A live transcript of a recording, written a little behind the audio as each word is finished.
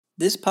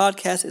This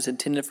podcast is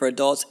intended for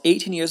adults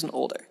 18 years and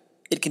older.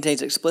 It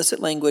contains explicit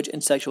language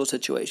and sexual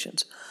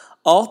situations.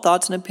 All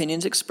thoughts and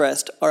opinions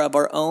expressed are of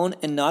our own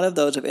and not of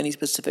those of any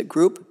specific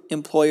group,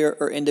 employer,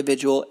 or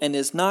individual, and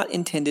is not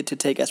intended to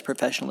take as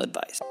professional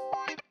advice.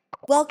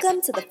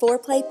 Welcome to the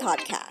Foreplay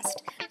Podcast.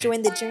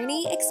 Join the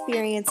journey,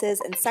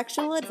 experiences, and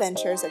sexual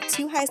adventures of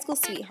two high school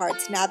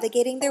sweethearts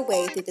navigating their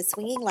way through the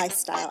swinging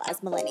lifestyle as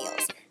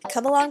millennials.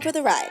 Come along for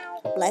the ride.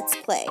 Let's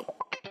play.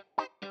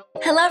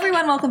 Hello,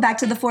 everyone. Welcome back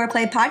to the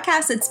Foreplay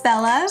Podcast. It's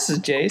Bella. This is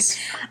Jace.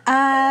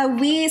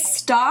 We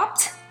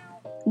stopped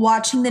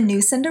watching the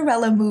new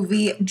Cinderella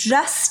movie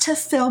just to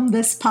film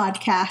this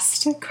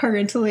podcast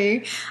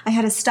currently. I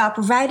had to stop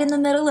right in the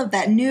middle of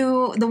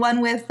the one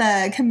with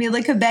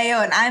Camila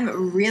Cabello, and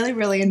I'm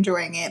really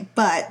enjoying it.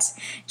 But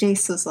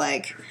Jace was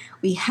like,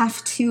 we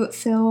have to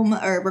film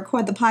or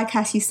record the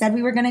podcast. You said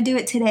we were going to do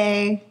it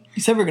today.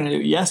 You said we were going to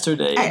do it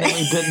yesterday, and then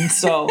we didn't,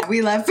 so.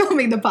 We love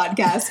filming the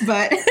podcast,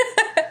 but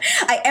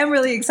I am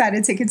really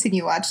excited to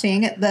continue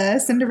watching the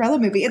Cinderella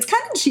movie. It's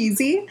kind of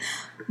cheesy,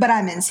 but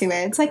I'm into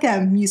it. It's like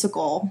a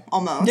musical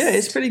almost. Yeah,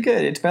 it's pretty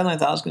good. It's better than I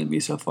thought it was going to be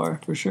so far,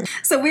 for sure.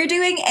 So we're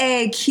doing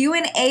a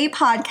Q&A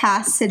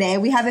podcast today.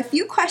 We have a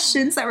few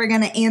questions that we're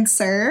going to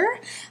answer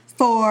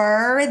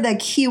for the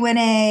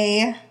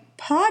Q&A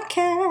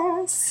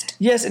podcast.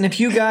 Yes, and if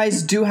you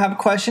guys do have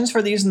questions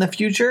for these in the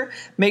future,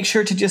 make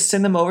sure to just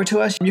send them over to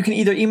us. You can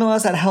either email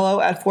us at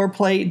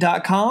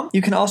hello@foreplay.com.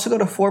 You can also go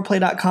to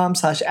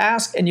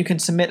foreplay.com/ask, and you can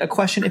submit a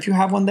question if you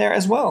have one there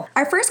as well.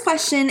 Our first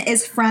question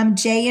is from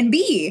J and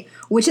B,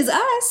 which is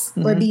us,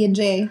 or B and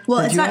J. Well,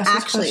 it's not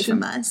actually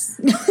from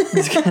us.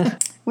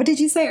 What did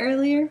you say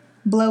earlier?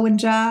 Blow and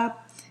job?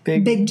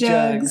 Big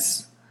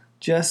jugs.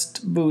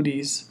 Just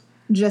booties.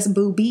 Just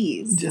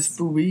boobies. Just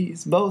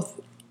boobies. Both.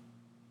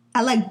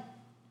 I like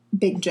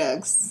big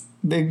jugs.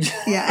 Big jugs.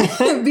 Yeah.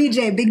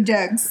 BJ, big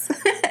jugs.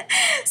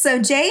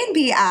 So J and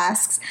B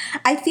asks,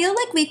 I feel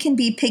like we can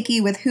be picky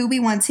with who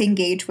we want to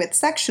engage with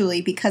sexually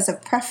because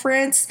of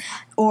preference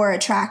or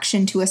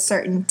attraction to a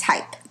certain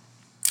type.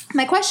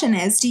 My question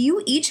is, do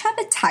you each have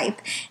a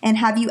type, and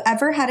have you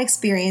ever had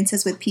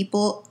experiences with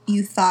people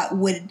you thought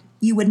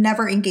you would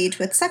never engage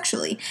with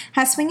sexually?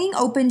 Has swinging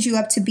opened you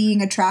up to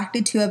being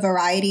attracted to a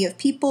variety of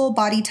people,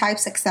 body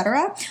types,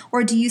 etc.?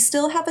 Or do you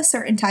still have a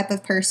certain type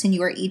of person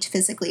you are each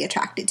physically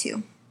attracted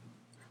to?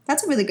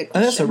 That's a really good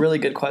question. That's a really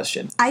good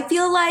question. I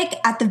feel like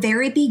at the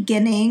very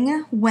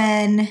beginning,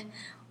 when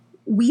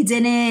we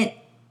didn't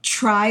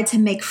try to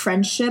make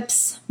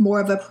friendships more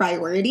of a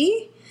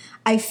priority,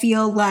 I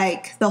feel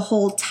like the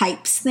whole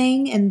types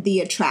thing and the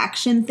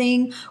attraction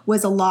thing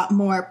was a lot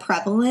more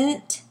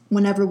prevalent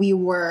whenever we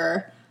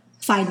were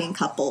finding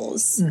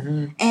couples.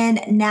 Mm-hmm.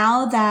 And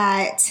now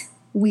that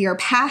we are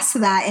past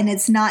that and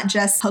it's not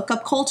just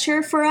hookup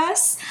culture for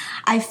us,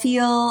 I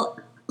feel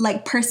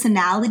like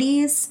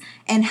personalities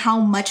and how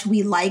much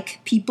we like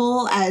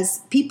people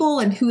as people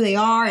and who they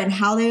are and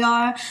how they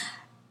are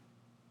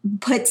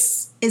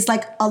is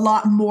like a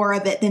lot more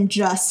of it than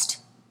just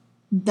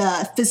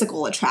the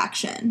physical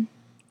attraction.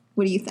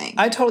 What do you think?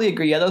 I totally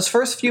agree. Yeah, those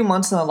first few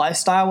months in the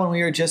lifestyle when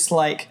we were just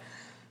like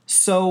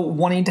so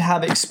wanting to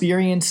have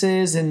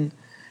experiences, and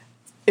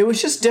it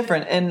was just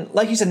different. And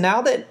like you said,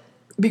 now that,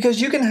 because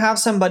you can have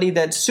somebody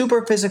that's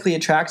super physically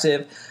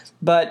attractive,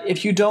 but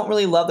if you don't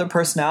really love their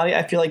personality,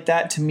 I feel like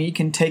that to me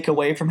can take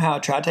away from how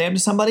attracted I am to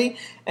somebody.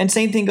 And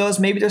same thing goes,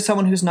 maybe there's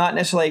someone who's not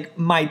necessarily like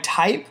my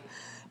type,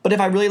 but if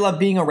I really love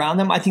being around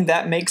them, I think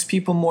that makes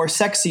people more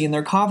sexy and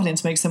their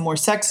confidence makes them more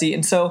sexy.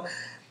 And so,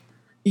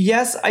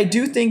 yes, I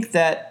do think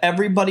that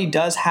everybody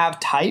does have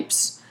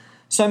types.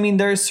 So, I mean,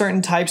 there's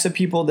certain types of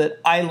people that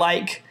I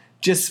like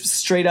just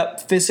straight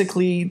up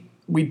physically.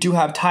 We do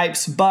have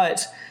types,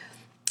 but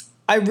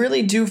I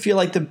really do feel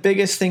like the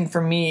biggest thing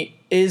for me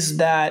is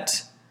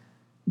that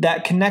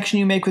connection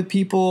you make with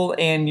people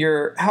and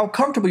how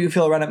comfortable you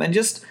feel around them and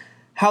just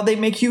how they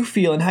make you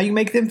feel and how you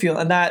make them feel.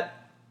 And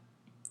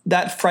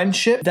that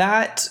friendship,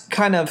 that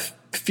kind of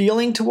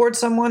feeling towards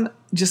someone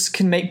just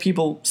can make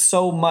people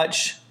so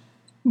much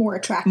more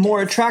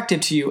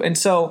attractive to you. And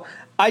so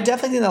I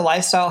definitely think the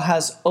lifestyle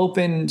has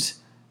opened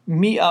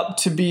me up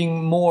to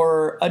being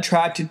more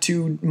attracted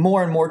to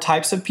more and more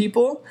types of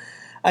people.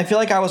 I feel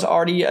like I was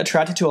already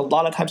attracted to a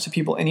lot of types of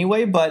people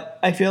anyway, but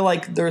I feel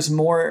like there's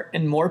more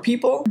and more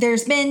people.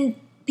 There's been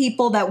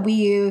people that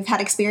we've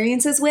had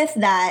experiences with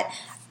that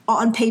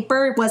on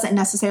paper wasn't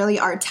necessarily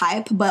our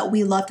type, but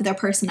we loved their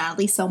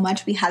personality so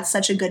much. We had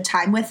such a good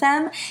time with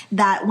them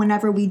that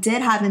whenever we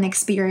did have an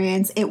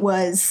experience, it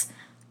was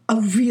a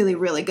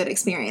really good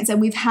experience.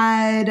 And we've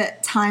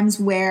had times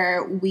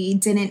where we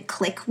didn't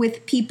click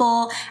with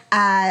people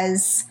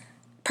as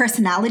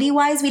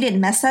personality-wise. We didn't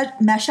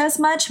mesh as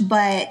much,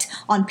 but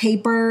on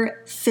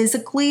paper,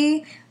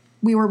 physically,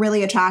 we were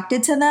really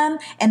attracted to them,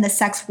 and the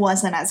sex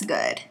wasn't as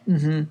good.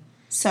 Mm-hmm.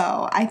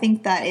 So I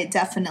think that it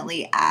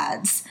definitely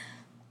adds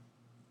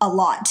a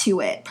lot to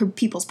it,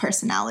 people's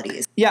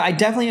personalities. Yeah, I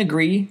definitely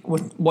agree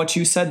with what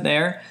you said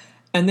there.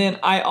 And then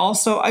I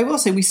will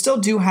say we still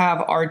do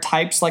have our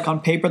types like on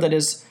paper that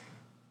is,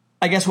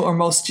 I guess, what we're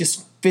most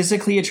just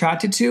physically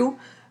attracted to,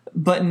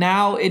 but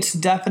now it's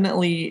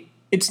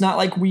not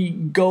like we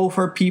go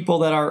for people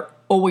that are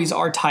always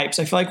our types.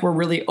 I feel like we're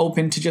really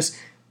open to just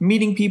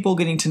meeting people,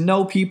 getting to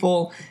know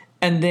people,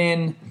 and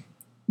then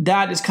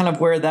that is kind of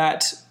where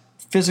that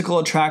physical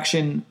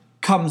attraction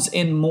comes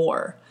in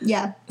more.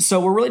 Yeah. So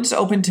we're really just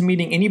open to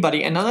meeting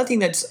anybody. Another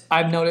thing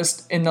I've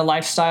noticed in the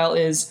lifestyle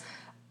is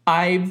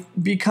I've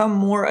become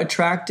more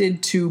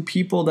attracted to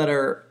people that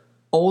are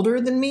older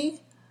than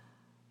me.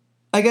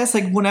 I guess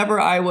like whenever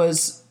I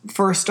was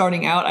first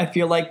starting out, I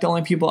feel like the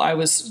only people I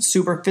was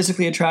super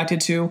physically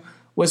attracted to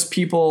was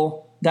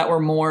people that were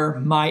more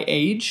my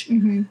age.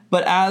 Mm-hmm.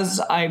 But as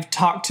I've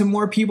talked to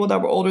more people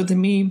that were older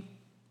than me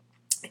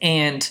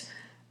and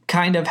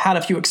kind of had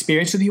a few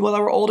experiences with people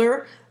that were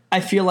older, I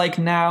feel like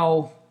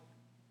now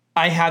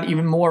I have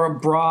even more a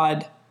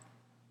broad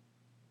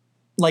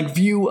like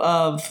view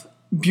of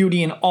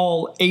beauty in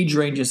all age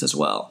ranges as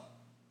well.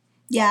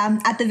 Yeah,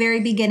 at the very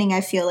beginning,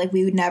 I feel like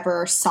we would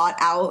never sought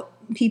out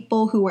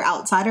people who were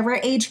outside of our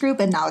age group,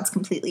 and now it's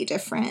completely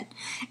different.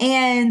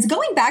 And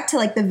going back to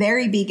like the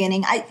very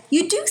beginning,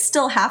 you do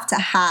still have to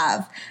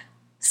have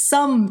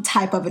some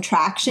type of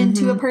attraction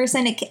to a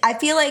person. I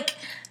feel like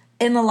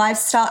in the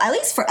lifestyle, at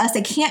least for us,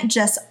 it can't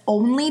just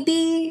only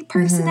be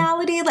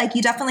personality. Like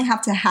you definitely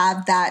have to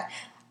have that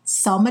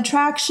some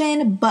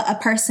attraction, but a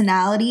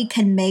personality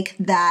can make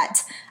that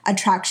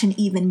attraction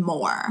even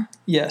more.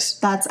 Yes.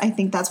 I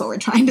think that's what we're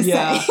trying to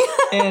say.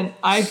 And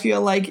I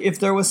feel like if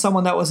there was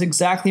someone that was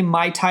exactly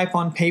my type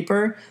on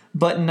paper,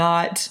 but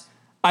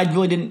I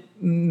really didn't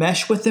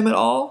mesh with them at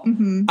all,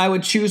 I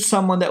would choose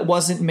someone that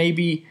wasn't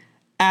maybe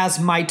as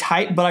my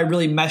type, but I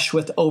really mesh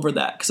with over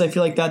that. Because I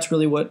feel like that's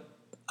really what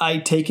I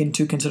take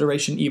into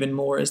consideration even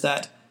more, is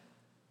that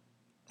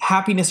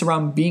happiness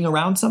around being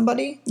around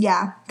somebody.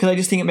 Yeah. Because I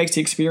just think it makes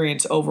the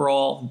experience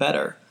overall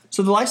better.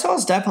 So the lifestyle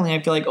is definitely,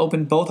 I feel like,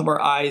 opened both of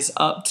our eyes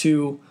up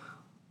to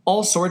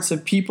all sorts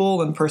of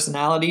people and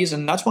personalities.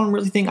 And that's one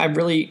really thing I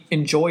really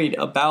enjoyed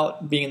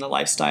about being in the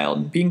lifestyle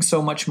and being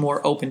so much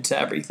more open to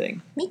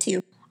everything. Me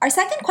too. Our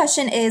second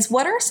question is,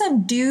 what are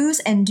some do's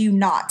and do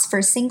nots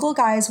for single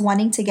guys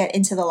wanting to get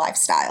into the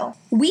lifestyle?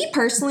 We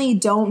personally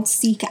don't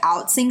seek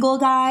out single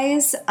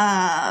guys.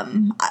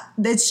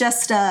 It's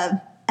just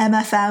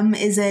MFM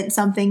isn't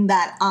something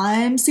that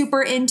I'm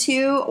super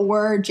into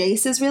or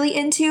Jace is really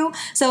into.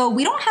 So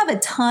we don't have a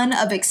ton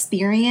of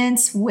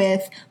experience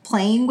with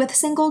playing with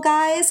single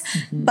guys,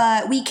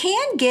 but we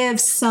can give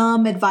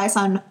some advice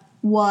on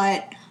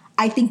what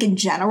I think in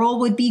general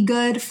would be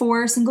good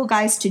for single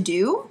guys to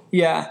do.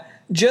 Yeah.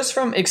 Just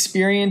from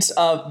experience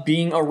of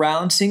being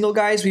around single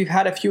guys, we've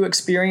had a few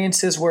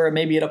experiences where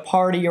maybe at a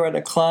party or at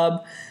a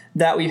club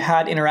that we've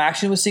had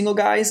interaction with single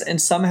guys,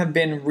 and some have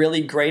been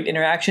really great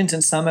interactions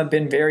and some have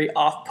been very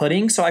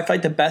off-putting. So I feel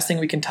like the best thing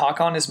we can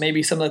talk on is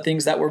maybe some of the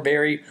things that were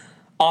very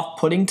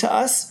off-putting to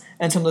us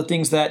and some of the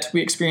things that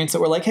we experienced that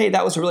were like, hey,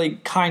 that was a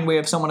really kind way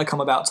of someone to come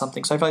about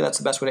something. So I feel like that's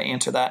the best way to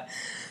answer that.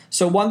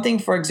 So one thing,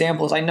 for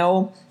example, is I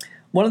know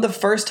one of the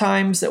first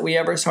times that we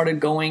ever started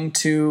going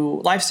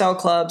to lifestyle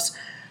clubs,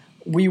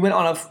 we went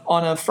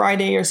on a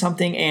Friday or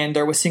something, and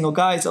there was single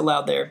guys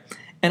allowed there.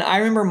 And I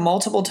remember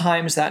multiple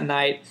times that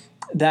night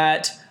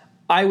that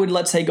I would,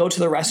 let's say, go to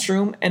the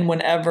restroom, and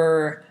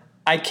whenever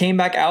I came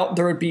back out,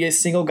 there would be a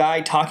single guy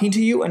talking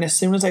to you, and as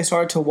soon as I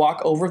started to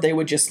walk over, they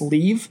would just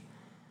leave.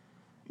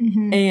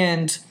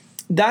 And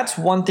that's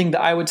one thing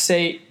that I would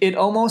say, it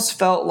almost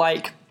felt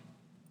like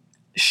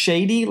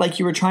shady, like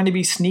you were trying to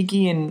be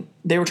sneaky and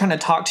they were trying to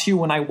talk to you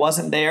when I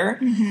wasn't there.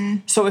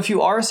 So if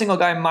you are a single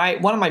guy,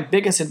 one of my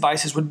biggest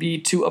advices would be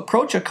to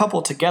approach a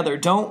couple together.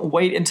 Don't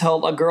wait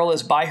until a girl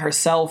is by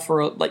herself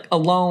or like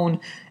alone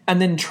and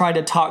then try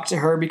to talk to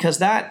her, because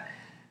that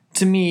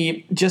to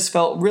me just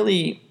felt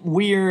really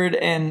weird.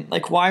 And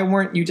like, why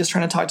weren't you just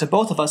trying to talk to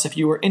both of us if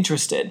you were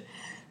interested?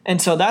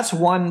 And so that's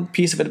one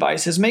piece of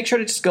advice, is make sure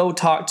to just go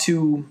talk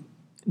to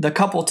the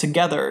couple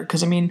together.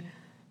 Because I mean,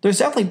 there's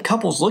definitely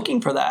couples looking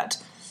for that.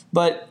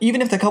 But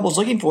even if the couple's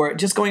looking for it,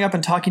 just going up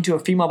and talking to a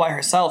female by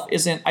herself I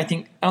don't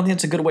think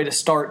it's a good way to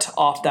start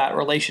off that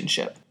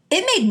relationship.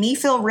 It made me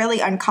feel really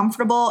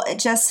uncomfortable. It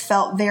just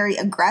felt very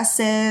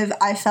aggressive.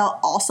 I felt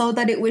also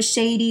that it was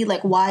shady.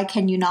 Like, why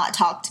can you not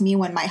talk to me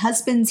when my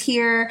husband's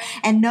here?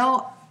 And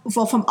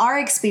from our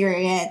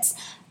experience,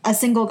 a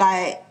single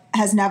guy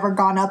has never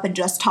gone up and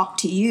just talked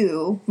to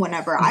you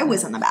whenever I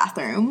was in the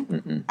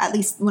bathroom, at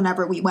least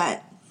whenever we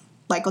went,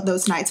 like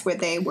those nights where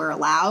they were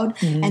allowed.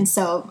 And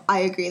so I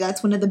agree.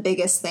 That's one of the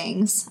biggest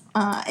things.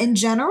 In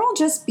general,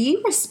 just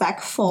be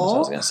respectful. That's what I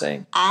was going to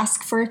say.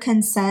 Ask for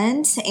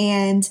consent.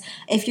 And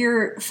if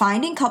you're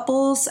finding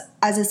couples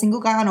as a single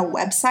guy on a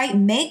website,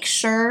 make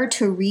sure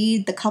to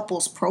read the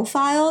couple's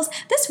profiles.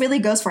 This really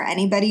goes for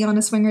anybody on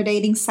a swinger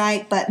dating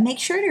site, but make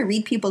sure to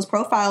read people's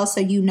profiles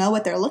so you know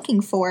what they're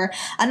looking for.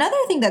 Another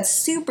thing that's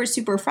super,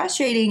 super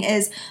frustrating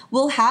is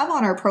we'll have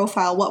on our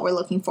profile what we're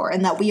looking for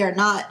and that we are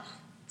not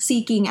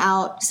seeking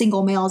out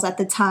single males at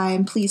the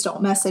time. Please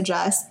don't message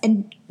us.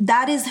 And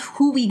that is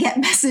who we get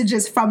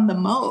messages from the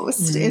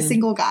most, is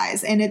single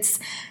guys. And it's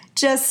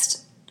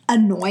just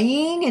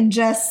annoying and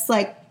just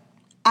like,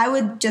 I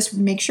would just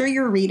make sure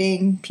you're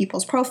reading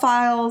people's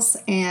profiles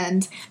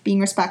and being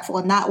respectful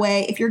in that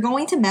way. If you're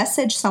going to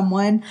message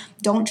someone,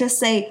 don't just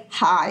say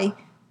hi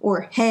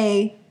or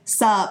hey,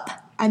 sup.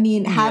 I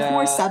mean, have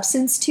more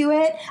substance to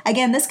it.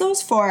 Again, this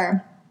goes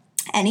for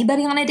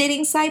anybody on a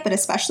dating site, but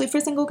especially for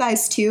single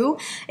guys too.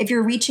 If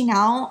you're reaching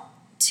out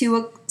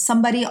to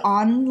somebody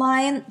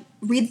online,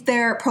 read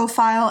their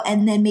profile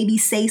and then maybe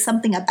say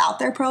something about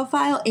their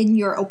profile in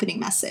your opening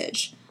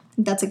message. I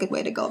think that's a good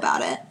way to go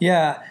about it.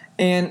 Yeah.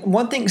 And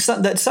one thing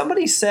that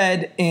somebody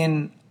said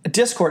in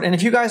Discord, and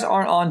if you guys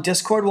aren't on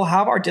Discord, we'll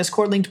have our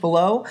Discord linked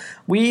below.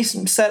 We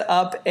set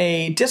up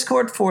a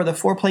Discord for the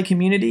Foreplay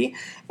community,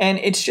 and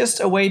it's just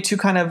a way to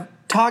kind of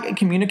talk and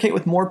communicate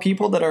with more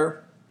people that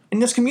are in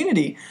this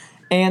community.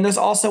 And there's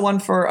also one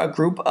for a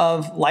group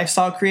of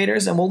lifestyle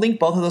creators, and we'll link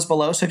both of those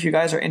below. So if you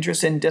guys are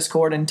interested in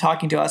Discord and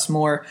talking to us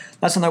more,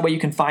 that's another way you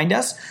can find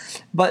us.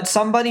 But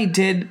somebody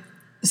did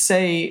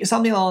say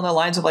something along the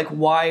lines of like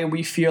why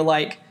we feel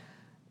like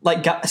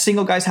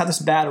single guys have this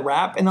bad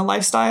rap in the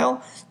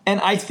lifestyle. And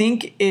I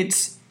think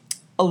it's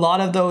a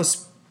lot of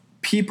those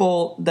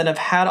people that have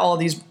had all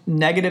these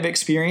negative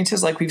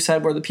experiences, like we've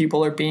said, where the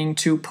people are being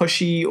too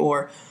pushy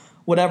or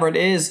whatever it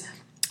is.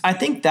 I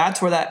think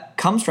that's where that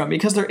comes from,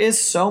 because there is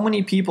so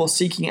many people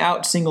seeking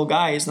out single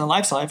guys in the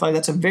lifestyle. I feel like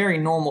that's a very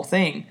normal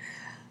thing.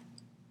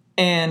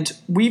 And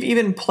we've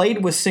even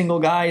played with single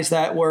guys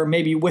that were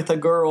maybe with a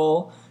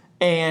girl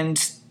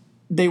and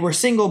they were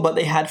single, but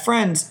they had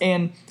friends.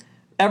 And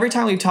every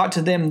time we've talked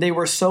to them, they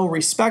were so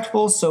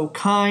respectful, so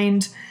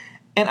kind.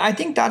 And I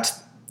think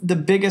that's the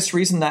biggest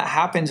reason that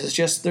happens, is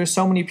just there's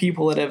so many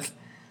people that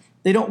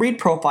they don't read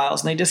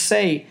profiles and they just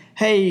say,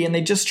 hey, and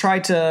they just try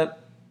to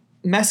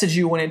message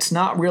you when it's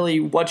not really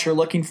what you're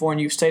looking for and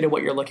you've stated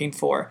what you're looking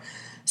for.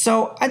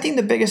 So I think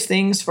the biggest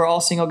things for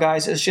all single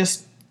guys is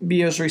just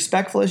be as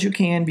respectful as you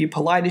can, be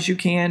polite as you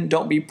can,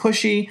 don't be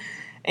pushy.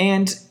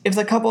 And if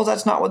the couple,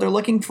 that's not what they're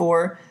looking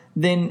for,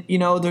 then,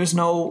 there's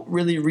no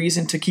really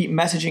reason to keep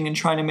messaging and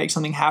trying to make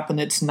something happen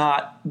that's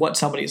not what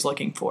somebody's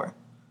looking for.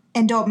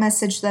 And don't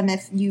message them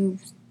if you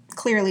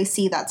clearly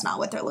see that's not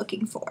what they're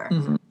looking for.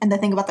 Mm-hmm. And the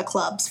thing about the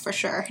clubs, for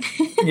sure.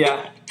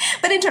 Yeah.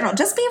 But in general,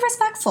 just be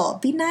respectful.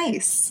 Be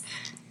nice.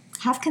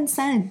 Have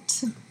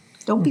consent.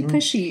 Don't be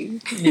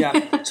pushy.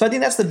 Yeah. So I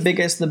think that's the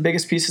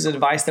biggest pieces of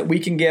advice that we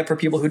can give for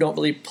people who don't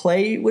really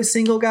play with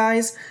single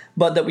guys,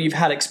 but that we've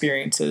had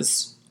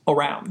experiences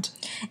around.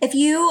 If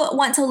you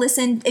want to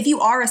listen, if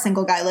you are a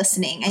single guy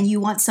listening and you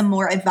want some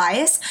more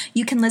advice,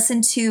 you can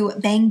listen to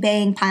Bang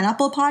Bang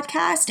Pineapple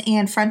Podcast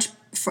and Front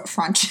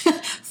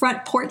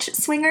Porch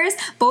Swingers.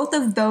 Both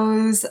of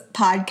those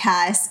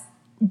podcasts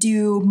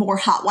do more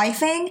hot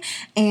wifing,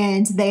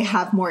 and they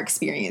have more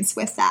experience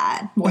with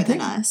that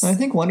than us. I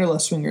think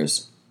Wanderlust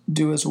Swingers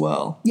do as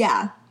well.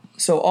 Yeah.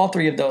 So all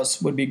three of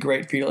those would be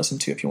great for you to listen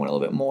to if you want a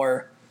little bit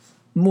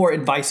more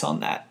advice on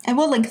that. And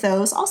we'll link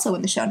those also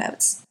in the show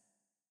notes.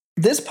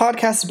 This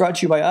podcast is brought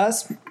to you by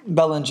us,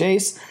 Bella and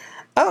Jace.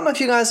 I don't know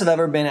if you guys have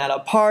ever been at a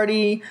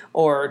party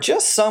or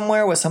just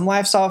somewhere with some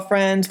lifestyle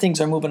friends, things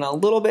are moving a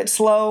little bit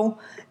slow,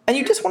 and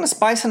you just want to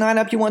spice a night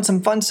up, you want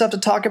some fun stuff to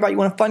talk about, you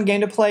want a fun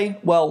game to play.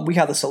 Well, we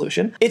have the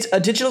solution. It's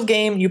a digital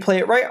game. You play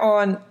it right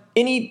on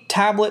any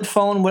tablet,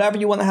 phone, whatever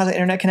you want that has an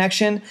internet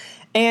connection.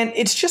 And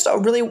it's just a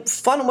really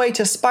fun way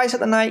to spice up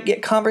the night,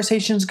 get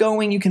conversations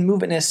going. You can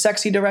move it in a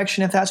sexy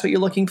direction if that's what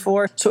you're looking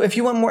for. So if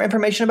you want more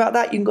information about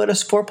that, you can go to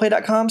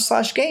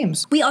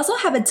foreplay.com/games. We also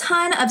have a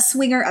ton of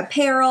swinger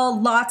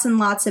apparel, lots and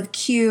lots of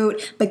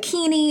cute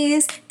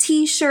bikinis,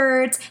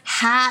 t-shirts,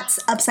 hats,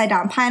 upside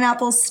down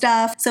pineapple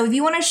stuff. So if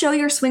you want to show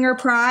your swinger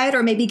pride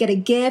or maybe get a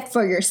gift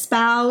for your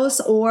spouse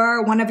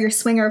or one of your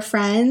swinger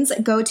friends,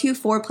 go to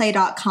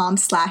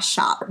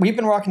foreplay.com/shop. We've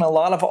been rocking a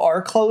lot of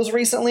our clothes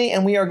recently,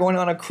 and we are going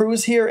on a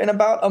cruise here in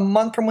about a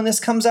month from when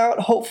this comes out,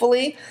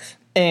 hopefully.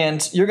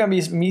 And you're going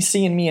to be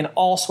seeing me in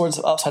all sorts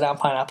of upside down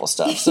pineapple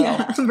stuff. So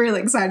yeah, I'm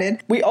really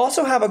excited. We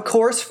also have a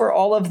course for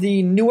all of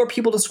the newer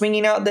people to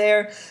swinging out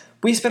there.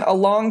 We spent a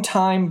long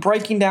time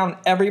breaking down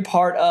every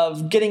part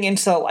of getting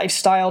into the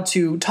lifestyle,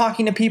 to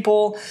talking to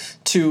people,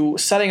 to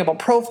setting up a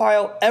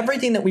profile,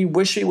 everything that we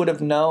wish we would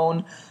have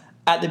known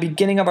at the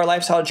beginning of our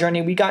lifestyle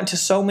journey. We got into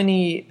so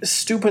many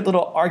stupid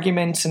little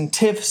arguments and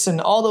tiffs and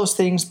all those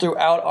things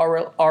throughout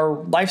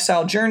our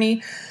lifestyle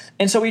journey.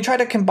 And so we try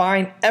to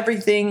combine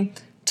everything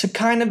to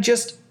kind of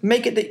just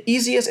make it the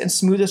easiest and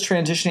smoothest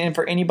transition in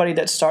for anybody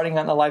that's starting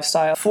on the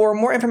lifestyle. For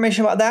more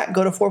information about that,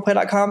 go to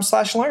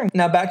foreplay.com/learn.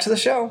 Now back to the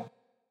show.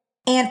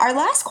 And our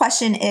last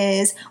question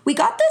is, we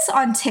got this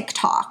on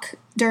TikTok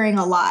during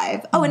a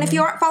live. Oh, and if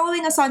you aren't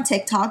following us on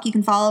TikTok, you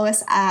can follow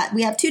us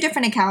we have two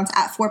different accounts,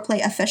 at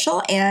Foreplay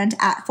Official and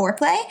at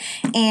Foreplay.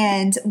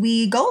 And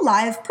we go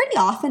live pretty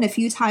often, a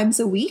few times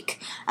a week,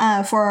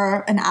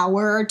 for an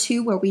hour or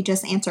two, where we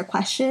just answer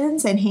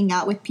questions and hang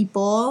out with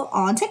people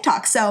on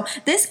TikTok. So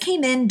this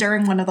came in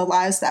during one of the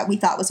lives that we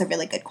thought was a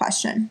really good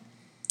question.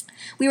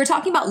 We were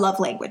talking about love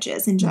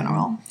languages in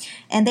general,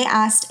 and they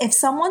asked if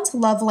someone's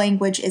love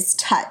language is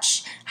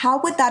touch, how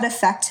would that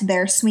affect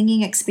their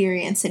swinging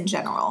experience in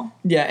general?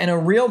 Yeah, and a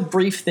real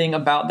brief thing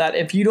about that,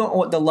 if you don't know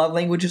what the love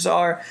languages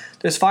are,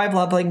 there's 5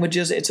 love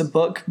languages. It's a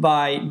book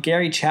by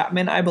Gary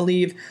Chapman, I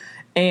believe.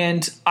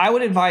 And I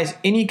would advise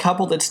any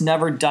couple that's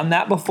never done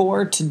that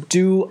before to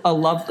do a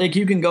love, like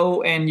you can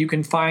go and you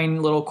can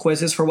find little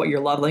quizzes for what your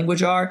love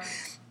language are.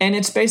 And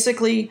it's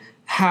basically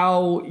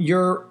how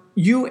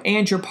you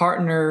and your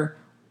partner,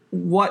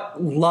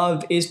 what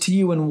love is to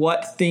you and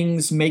what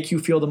things make you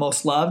feel the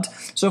most loved.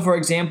 So for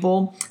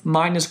example,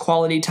 mine is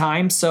quality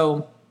time.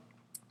 So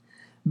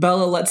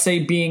Bella, let's say,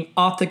 being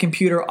off the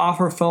computer, off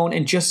her phone,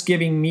 and just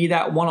giving me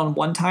that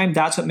one-on-one time,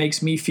 that's what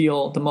makes me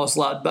feel the most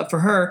loved. But for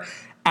her,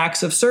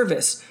 acts of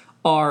service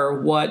are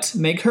what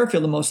make her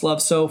feel the most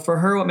loved. So for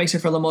her, what makes her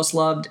feel the most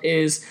loved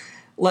is,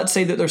 let's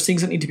say that there's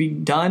things that need to be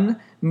done,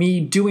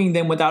 me doing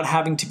them without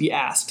having to be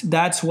asked.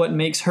 That's what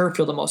makes her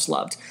feel the most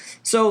loved.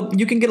 So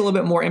you can get a little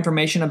bit more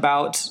information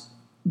about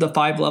the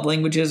 5 love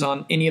languages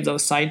on any of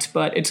those sites,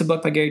 but it's a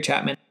book by Gary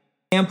Chapman.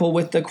 For example,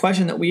 with the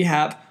question that we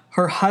have,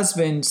 her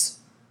husband's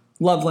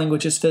love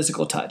language is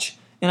physical touch.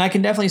 And I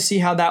can definitely see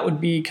how that would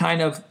be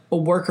kind of a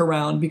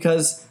workaround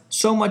because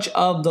so much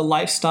of the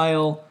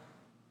lifestyle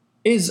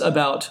is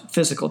about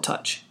physical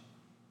touch.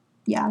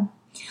 Yeah.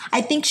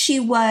 I think she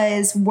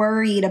was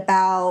worried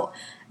about,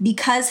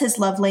 because his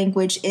love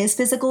language is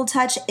physical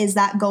touch, is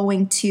that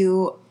going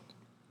to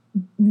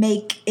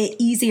make it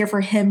easier for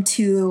him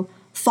to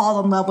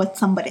fall in love with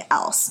somebody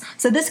else?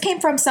 So this came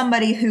from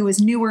somebody who is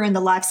newer in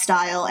the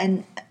lifestyle,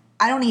 and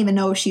I don't even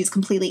know if she's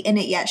completely in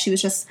it yet. She was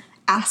just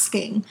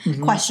asking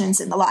questions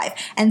in the live.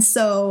 And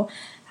so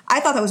I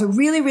thought that was a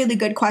really, really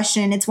good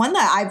question. It's one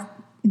that I've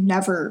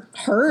never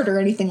heard or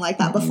anything like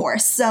that before.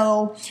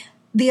 So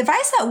the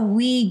advice that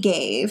we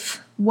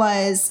gave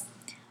was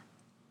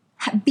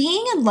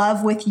being in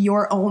love with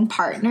your own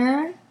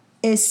partner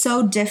is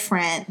so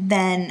different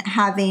than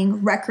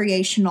having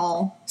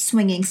recreational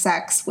swinging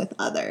sex with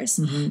others.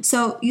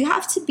 So you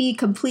have to be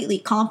completely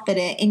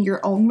confident in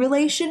your own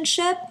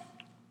relationship,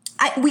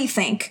 we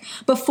think,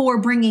 before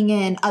bringing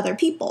in other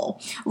people,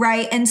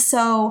 right? And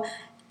so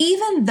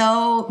even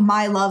though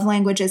my love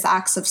language is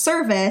acts of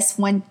service,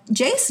 when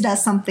Jace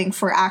does something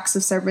for acts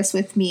of service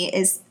with me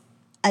is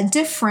a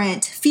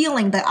different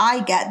feeling that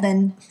I get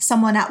than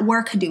someone at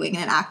work doing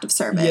an act of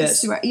service.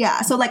 Yes. Right?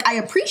 Yeah. So like I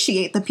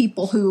appreciate the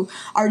people who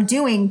are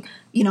doing,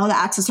 the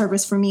acts of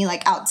service for me,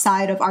 like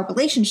outside of our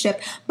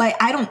relationship, but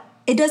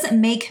it doesn't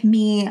make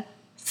me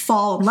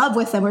fall in love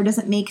with them, or it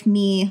doesn't make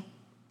me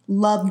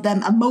love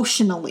them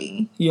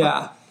emotionally.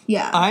 Yeah.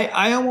 Yeah.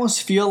 I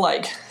almost feel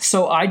like,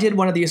 so I did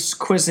one of these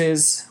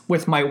quizzes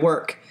with my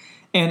work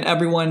and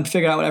everyone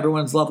figured out what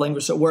everyone's love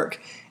language at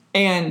work.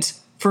 And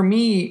for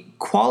me,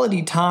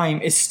 quality time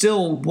is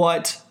still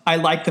what I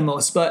like the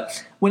most.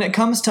 But when it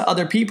comes to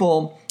other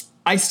people,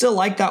 I still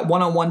like that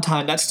one-on-one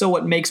time. That's still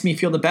what makes me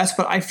feel the best.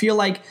 But I feel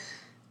like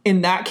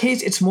in that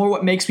case, it's more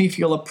what makes me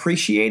feel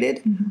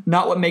appreciated,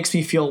 not what makes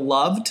me feel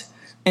loved.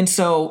 And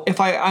so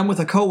if I'm with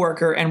a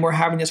coworker and we're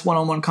having this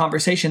one-on-one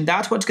conversation,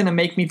 that's what's going to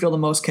make me feel the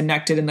most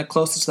connected and the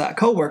closest to that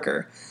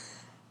coworker.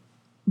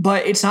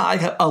 But it's not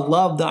like a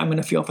love that I'm going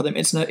to feel for them.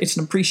 It's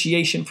an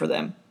appreciation for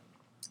them.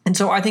 And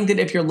so I think that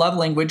if your love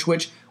language,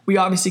 which we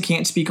obviously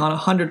can't speak on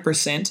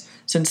 100%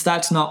 since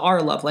that's not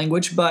our love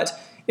language, but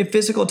if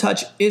physical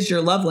touch is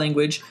your love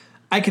language,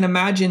 I can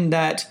imagine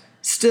that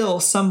still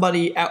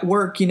somebody at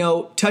work,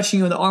 touching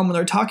you on the arm when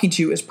they're talking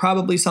to you is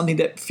probably something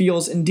that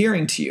feels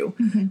endearing to you.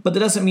 But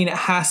that doesn't mean it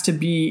has to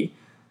be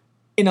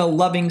in a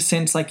loving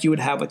sense like you would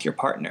have with your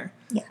partner.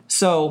 Yeah.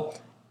 So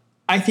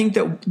I think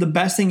that the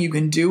best thing you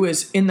can do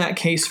is, in that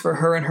case for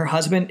her and her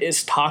husband,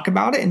 is talk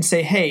about it and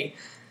say, hey,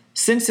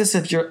 since this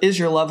is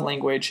your love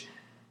language,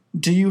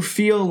 do you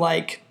feel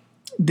like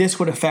this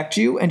would affect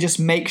you? And just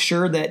make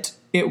sure that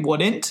it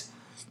wouldn't.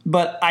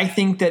 But I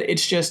think that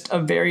it's just a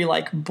very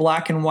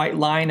black and white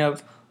line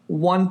of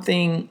one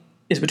thing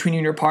is between you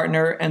and your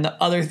partner and the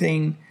other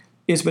thing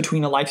is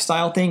between a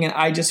lifestyle thing. And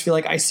I just feel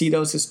like I see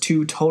those as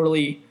two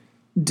totally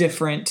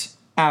different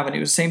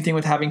avenues. Same thing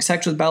with having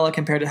sex with Bella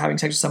compared to having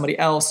sex with somebody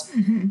else.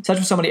 Sex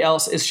with somebody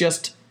else is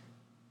just,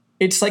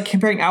 it's like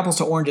comparing apples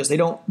to oranges. They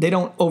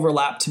don't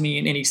overlap to me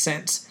in any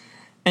sense.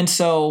 And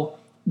so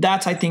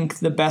that's, I think,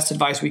 the best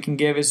advice we can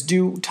give is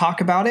do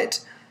talk about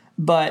it.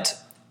 But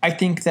I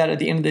think that at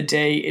the end of the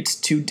day, it's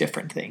two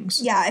different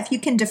things. Yeah, if you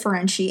can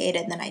differentiate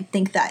it, then I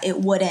think that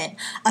it wouldn't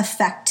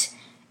affect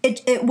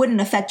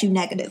you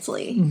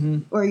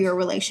negatively or your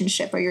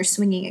relationship or your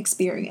swinging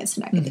experience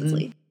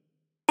negatively.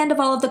 End of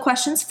all of the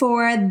questions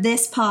for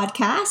this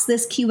podcast,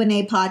 this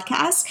Q&A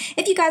podcast.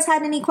 If you guys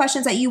had any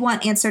questions that you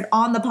want answered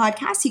on the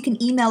podcast, you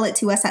can email it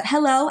to us at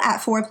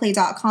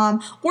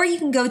hello@fourplay.com, or you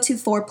can go to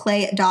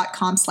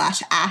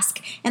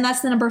fourplay.com/ask. And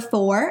that's the number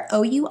 4,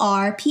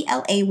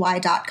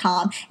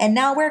 OURPLAY.com. And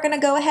now we're going to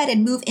go ahead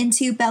and move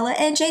into Bella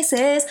and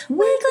Jace's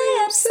Weekly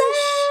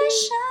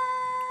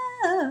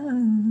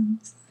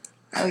Obsessions.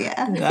 Oh,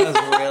 yeah. That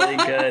was really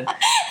good.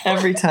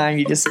 Every time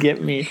you just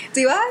get me.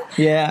 Do I?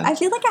 Yeah. I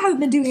feel like I haven't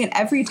been doing it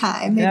every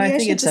time. Maybe Yeah, I I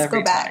think should it's just every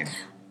go back. time.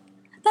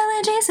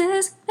 Bella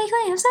Jace's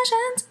Weekly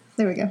Obsessions.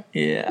 There we go.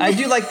 Yeah, I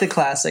do like the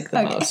classic the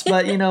Okay. most,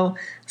 but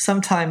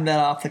sometime that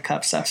off the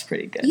cuff stuff's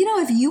pretty good.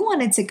 If you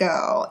wanted to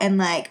go and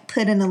like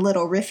put in a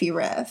little riffy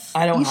riff,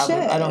 I don't you have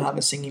should. I don't have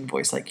a singing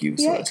voice like you,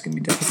 so Yeah. it's gonna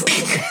be difficult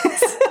for me.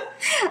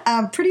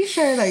 I'm pretty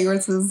sure that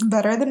yours is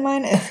better than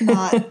mine, if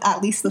not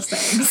at least the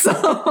same.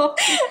 So,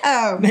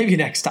 Maybe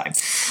next time.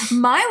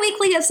 my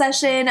weekly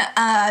obsession,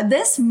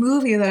 this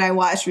movie that I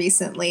watched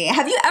recently.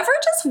 Have you ever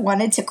just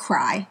wanted to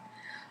cry?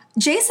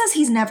 Jay says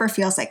he never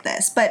feels like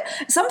this, but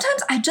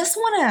sometimes I just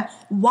want to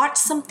watch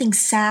something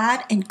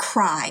sad and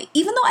cry,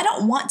 even though I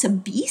don't want to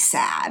be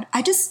sad.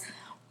 I just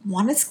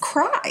want to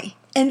cry.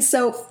 And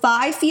so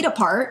 5 Feet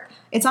Apart,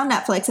 it's on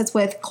Netflix. It's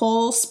with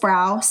Cole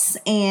Sprouse,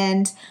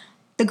 and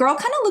the girl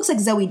kind of looks like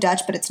Zoe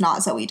Dutch, but it's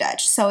not Zoe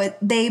Dutch. So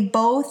they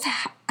both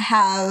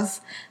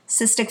have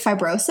cystic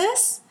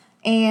fibrosis,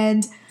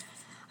 and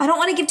I don't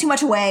want to give too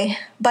much away,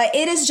 but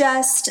it is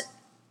just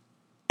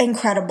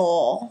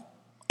incredible.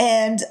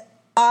 And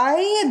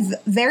I am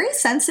very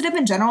sensitive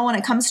in general when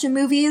it comes to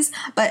movies,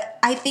 but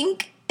I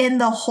think in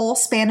the whole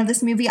span of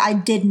this movie, I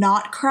did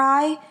not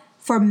cry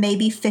for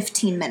maybe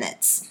 15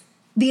 minutes.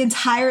 The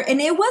entire, and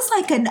it was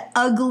like an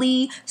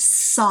ugly,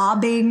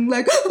 sobbing,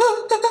 like,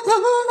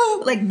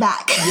 like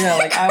that. Yeah,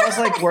 like I was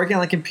like working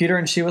on the computer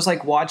and she was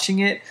like watching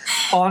it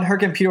on her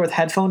computer with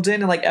headphones in,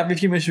 and like every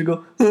few minutes she would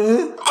go,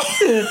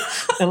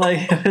 and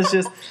like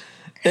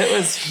it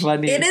was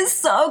funny. It is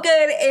so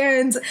good,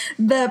 and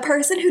the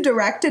person who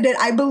directed it,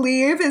 I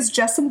believe, is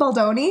Justin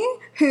Baldoni,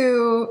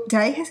 who, did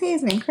I say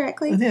his name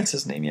correctly? I think that's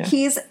his name, yeah.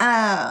 He's,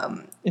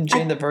 in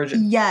Jane the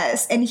Virgin.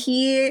 yes, and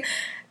he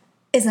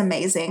is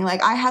amazing.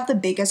 Like, I have the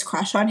biggest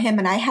crush on him,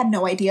 and I had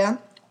no idea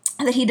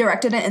that he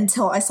directed it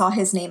until I saw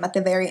his name at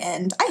the very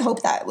end. I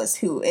hope that was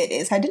who it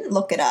is. I didn't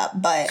look it up,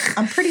 but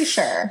I'm pretty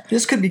sure.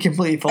 This could be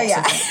completely false.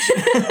 Yeah.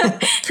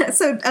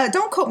 So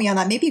don't quote me on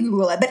that. Maybe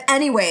Google it. But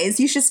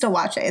anyways, you should still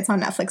watch it. It's on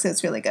Netflix.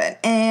 It's really good.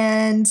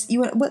 And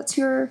what's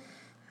your,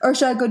 or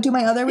should I go do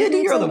my other? Yeah, do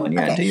your other one.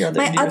 Yeah, okay. do your other,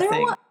 My do your other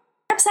thing. one,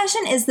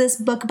 obsession is this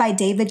book by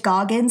David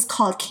Goggins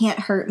called Can't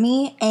Hurt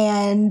Me,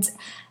 and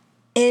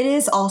it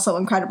is also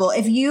incredible.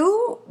 If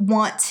you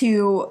want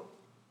to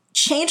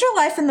change your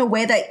life in the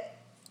way that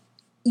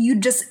you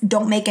just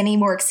don't make any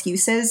more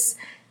excuses,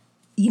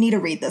 you need to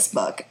read this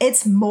book.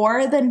 It's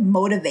more than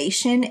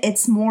motivation.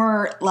 It's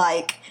more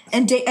like,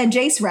 and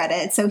Jace read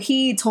it, so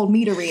he told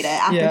me to read it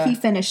after he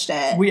finished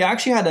it. We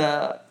actually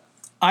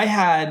I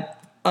had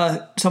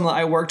someone that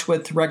I worked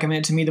with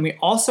recommend it to me. Then we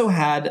also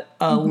had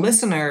a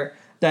listener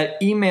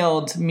that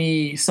emailed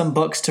me some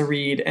books to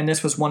read, and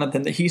this was one of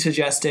them that he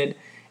suggested.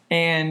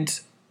 And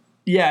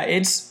yeah,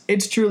 it's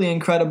truly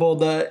incredible.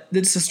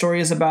 The story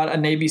is about a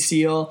Navy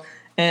SEAL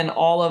and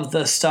all of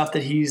the stuff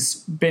that he's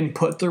been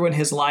put through in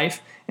his life,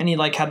 and he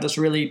like had this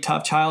really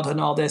tough childhood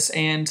and all this,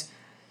 and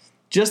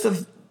just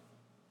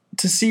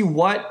to see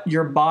what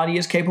your body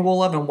is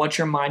capable of and what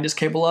your mind is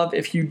capable of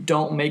if you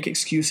don't make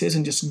excuses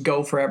and just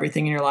go for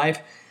everything in your life.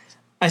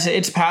 I say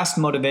it's past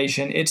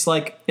motivation. It's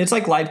like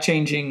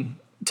life-changing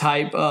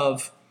type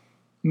of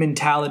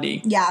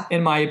mentality. Yeah.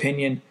 In my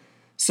opinion.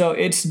 So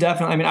it's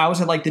definitely, I mean, I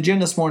was at like the gym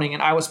this morning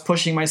and I was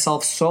pushing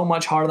myself so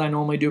much harder than I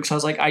normally do because I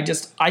was like,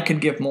 I could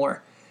give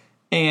more.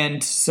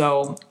 And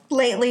so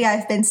lately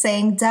I've been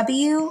saying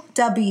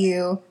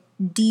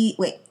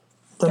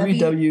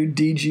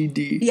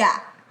WWDGD. Yeah.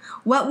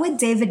 What would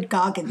David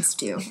Goggins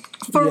do?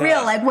 For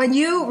real, like when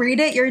you read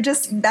it,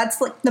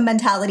 that's like the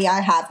mentality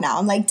I have now.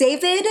 I'm like,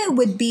 David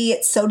would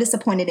be so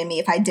disappointed in me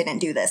if I didn't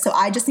do this. So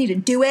I just need to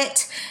do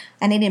it.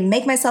 I need to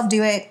make myself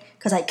do it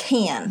because I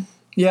can.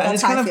 Yeah,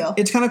 that's and how I feel.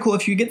 It's kind of cool.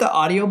 If you get the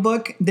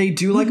audiobook, they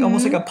do like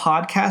almost like a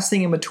podcast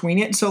thing in between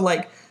it. So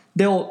like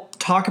they'll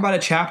talk about a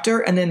chapter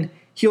and then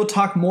he'll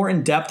talk more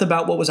in depth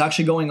about what was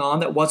actually going on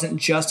that wasn't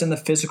just in the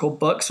physical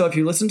book. So if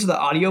you listen to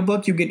the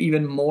audiobook, you get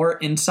even more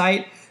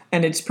insight,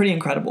 and it's pretty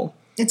incredible.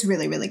 It's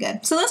really, really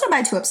good. So those are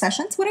my 2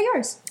 obsessions. What are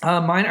yours?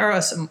 Mine are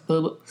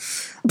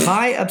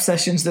my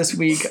obsessions this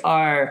week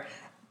are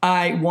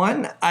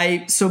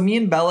so me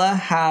and Bella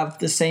have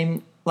the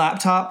same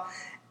laptop,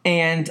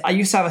 and I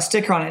used to have a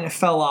sticker on it and it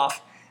fell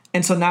off.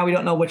 And so now we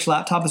don't know which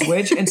laptop is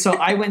which. And so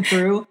I went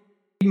through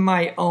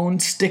my own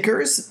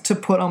stickers to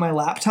put on my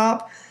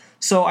laptop.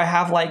 So I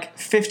have like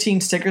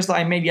 15 stickers that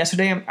I made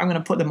yesterday. I'm going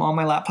to put them on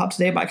my laptop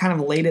today, but I kind of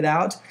laid it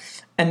out.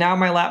 And now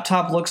my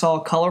laptop looks all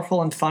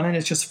colorful and fun, and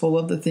it's just full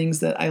of the things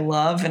that I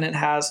love. And it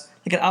has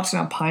like an upside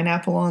down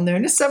pineapple on there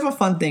and just several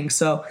fun things.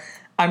 So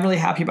I'm really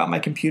happy about my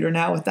computer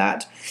now with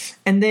that.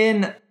 And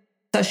then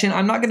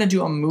I'm not going to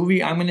do a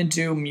movie. I'm going to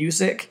do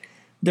music.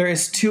 There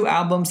is 2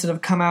 albums that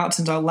have come out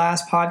since our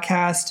last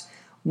podcast.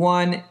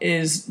 One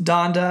is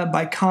Donda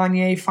by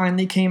Kanye,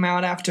 finally came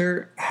out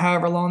after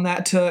however long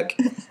that took.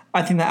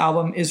 I think the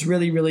album is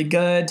really, really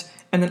good.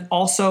 And then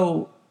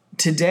also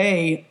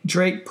today,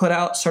 Drake put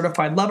out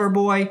Certified Lover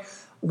Boy,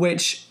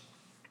 which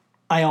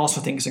I also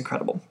think is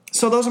incredible.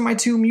 So those are my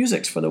 2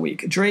 musics for the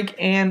week. Drake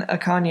and a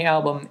Kanye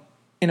album.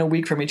 in a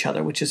week from each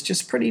other, which is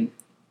just pretty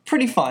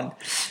fun.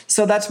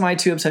 So that's my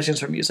 2 obsessions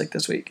for music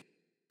this week.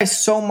 Thank you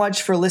so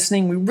much for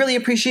listening. We really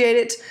appreciate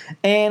it,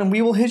 and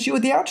we will hit you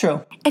with the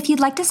outro. If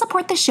you'd like to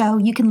support the show,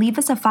 you can leave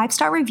us a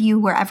 5-star review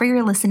wherever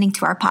you're listening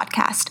to our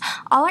podcast.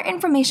 All our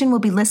information will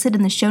be listed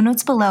in the show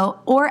notes below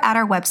or at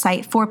our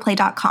website,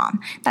 fourplay.com.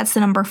 That's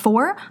the number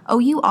 4,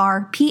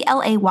 OURPLAY.com.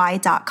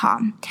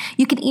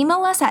 You can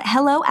email us at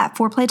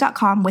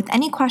hello@fourplay.com with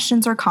any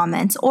questions or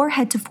comments, or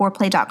head to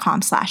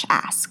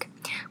fourplay.com/ask.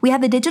 We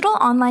have a digital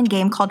online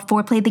game called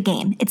Foreplay the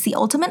Game. It's the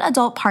ultimate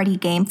adult party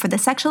game for the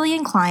sexually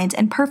inclined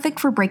and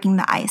perfect for breaking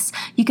the ice.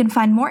 You can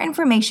find more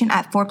information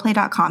at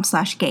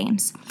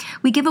foreplay.com/games.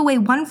 We give away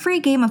 1 free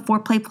game of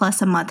Foreplay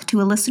Plus a month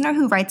to a listener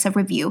who writes a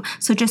review,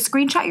 so just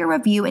screenshot your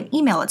review and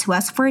email it to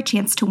us for a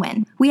chance to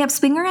win. We have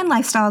swinger and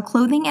lifestyle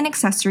clothing and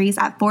accessories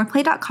at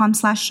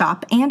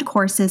foreplay.com/shop and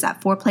courses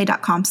at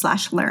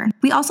foreplay.com/learn.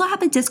 We also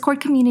have a Discord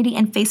community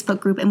and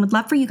Facebook group and would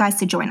love for you guys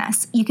to join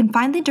us. You can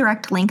find the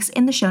direct links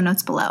in the show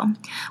notes below.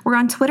 We're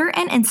on Twitter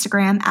and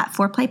Instagram at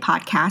Foreplay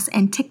Podcast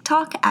and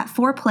TikTok at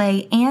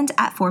Foreplay and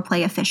at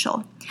Foreplay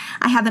Official.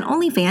 I have an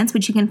OnlyFans,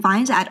 which you can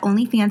find at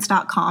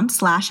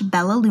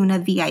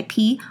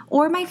onlyfans.com/BellaLunaVIP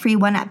or my free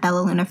one at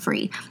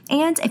BellaLunaFree.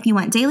 And if you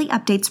want daily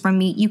updates from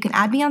me, you can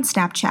add me on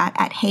Snapchat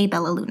at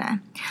HeyBellaLuna.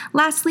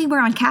 Lastly,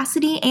 we're on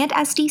Cassidy and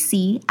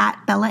SDC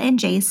at Bella and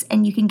Jace,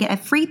 and you can get a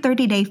free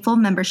 30-day full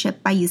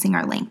membership by using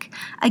our link.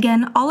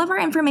 Again, all of our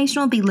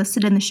information will be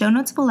listed in the show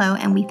notes below,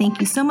 and we thank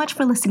you so much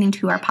for listening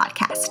to our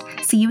podcast.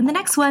 See you in the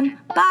next one.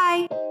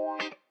 Bye!